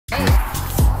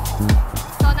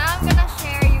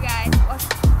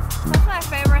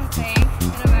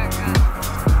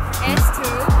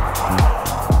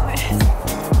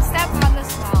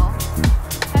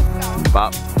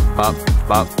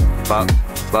bop, bop,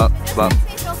 bop, bop.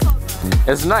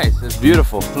 It's nice, it's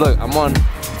beautiful. Look, I'm on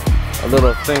a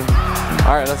little thing.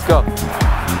 All right, let's go.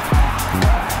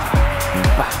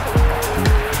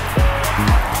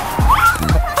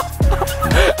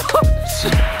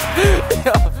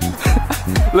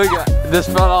 Look at this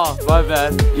fell off, my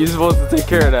bad. You're supposed to take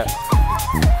care of that.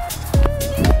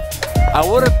 I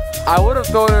would have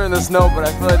thrown her in the snow, but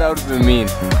I feel like that would have been mean.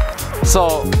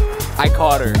 So I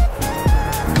caught her.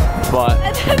 But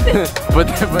but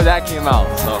that came out,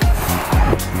 so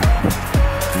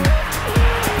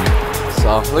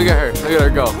look at her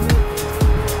go.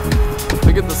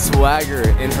 Look at the swagger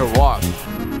in her walk.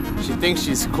 She thinks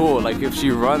she's cool, like if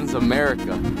she runs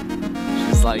America.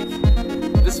 She's like,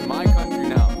 this is my country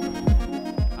now.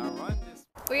 I run this.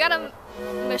 We got a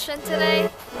mission today.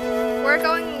 We're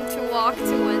going to walk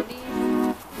to Wendy.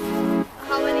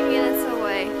 How many minutes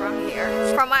away from here?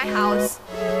 From my house.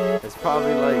 It's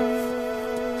probably like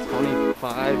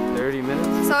 25, 30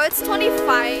 minutes. So it's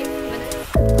 25 minutes.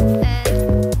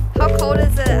 And how cold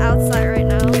is it outside right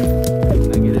now?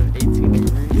 Negative 18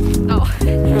 degrees. Oh,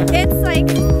 it's like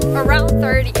around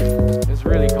 30. It's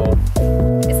really cold.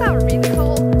 It's not really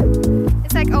cold.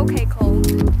 It's like okay cold.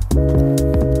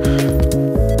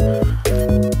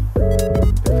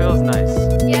 It feels nice.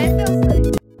 Yeah, it feels nice.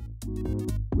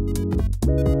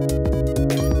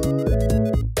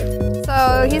 So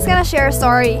he's gonna share a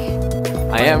story.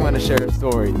 I am gonna share a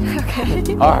story.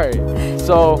 Okay. Alright,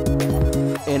 so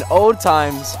in old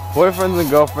times, boyfriends and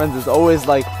girlfriends is always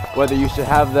like whether you should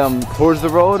have them towards the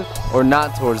road or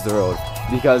not towards the road,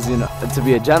 because you know, to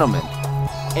be a gentleman.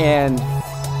 And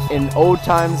in old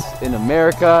times in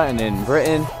America and in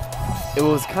Britain, it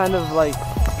was kind of like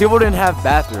people didn't have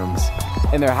bathrooms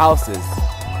in their houses,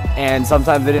 and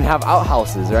sometimes they didn't have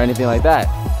outhouses or anything like that.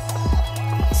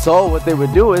 So what they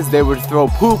would do is they would throw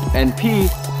poop and pee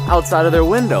outside of their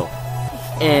window,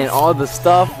 and all the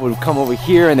stuff would come over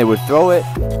here and they would throw it.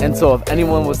 And so if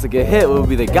anyone was to get hit, it would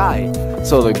be the guy.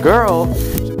 So the girl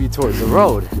should be towards the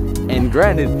road, and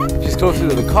granted she's closer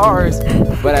to the cars,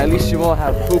 but at least she won't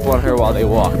have poop on her while they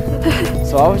walk.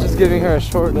 So I was just giving her a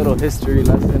short little history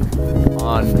lesson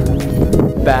on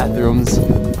bathrooms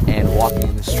and walking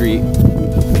in the street.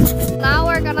 Now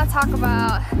we're gonna talk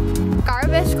about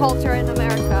garbage culture in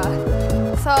America.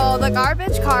 So the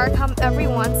garbage car comes every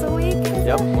once a week.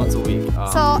 Yep, once a week.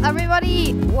 So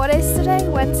everybody, what is today?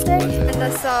 Wednesday?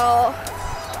 And so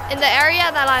in the area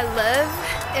that I live,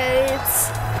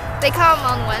 they come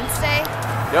on Wednesday.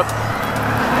 Yep.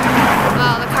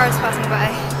 Oh, the car is passing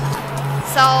by.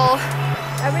 So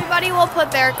everybody will put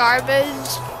their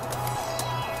garbage.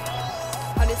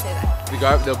 How do you say that?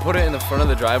 They'll put it in the front of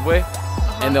the driveway,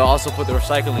 and they'll also put the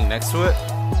recycling next to it,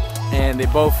 and they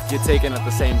both get taken at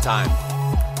the same time.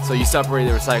 So you separate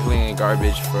the recycling and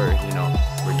garbage for, you know,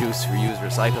 reduce, reuse,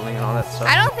 recycling and all that stuff.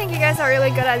 I don't think you guys are really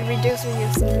good at reduce,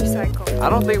 reuse, and recycle. I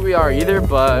don't think we are either,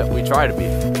 but we try to be.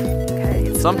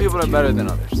 Okay. Some people are better than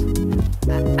others.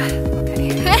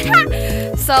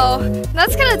 Okay. So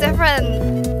that's kind of different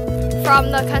from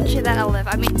the country that I live.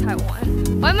 I mean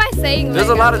Taiwan. What am I saying? There's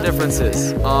a lot of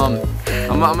differences.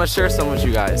 I'm gonna share some with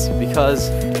you guys because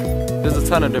there's a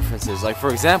ton of differences. Like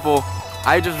for example,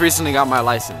 I just recently got my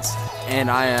license and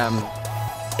I am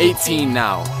 18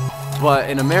 now. But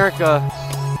in America,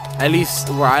 at least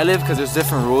where I live, because there's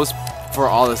different rules for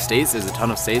all the states, there's a ton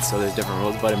of states, so there's different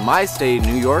rules. But in my state,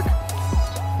 New York,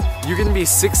 you can be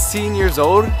 16 years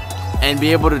old and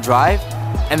be able to drive,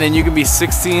 and then you can be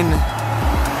 16,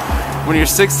 when you're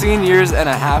 16 years and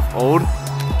a half old,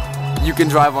 you can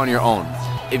drive on your own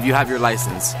if you have your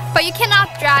license. But you cannot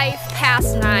drive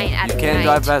past 9 at night. You can't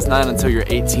drive past 9 until you're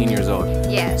 18 years old.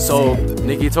 Yes. So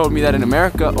Nikki told me that in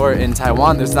America or in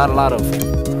Taiwan, there's not a lot of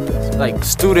like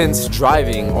students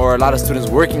driving or a lot of students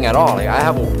working at all. Like I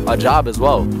have a job as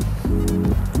well.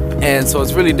 And so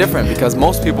it's really different because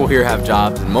most people here have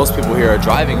jobs and most people here are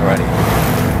driving already.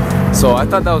 So I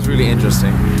thought that was really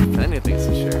interesting. Plenty of things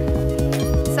to share.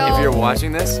 So if you're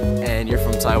watching this and you're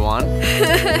from Taiwan,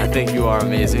 I think you are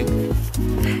amazing.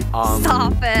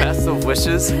 Stop it. Best of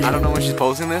wishes. I don't know when she's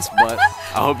posting this, but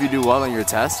I hope you do well on your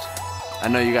test. I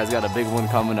know you guys got a big one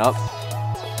coming up.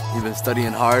 You've been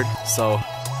studying hard, so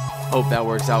hope that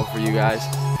works out for you guys.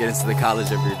 Get into the college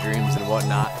of your dreams and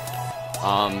whatnot.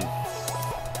 I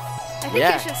think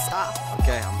you should stop.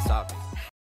 Okay, I'm stopping.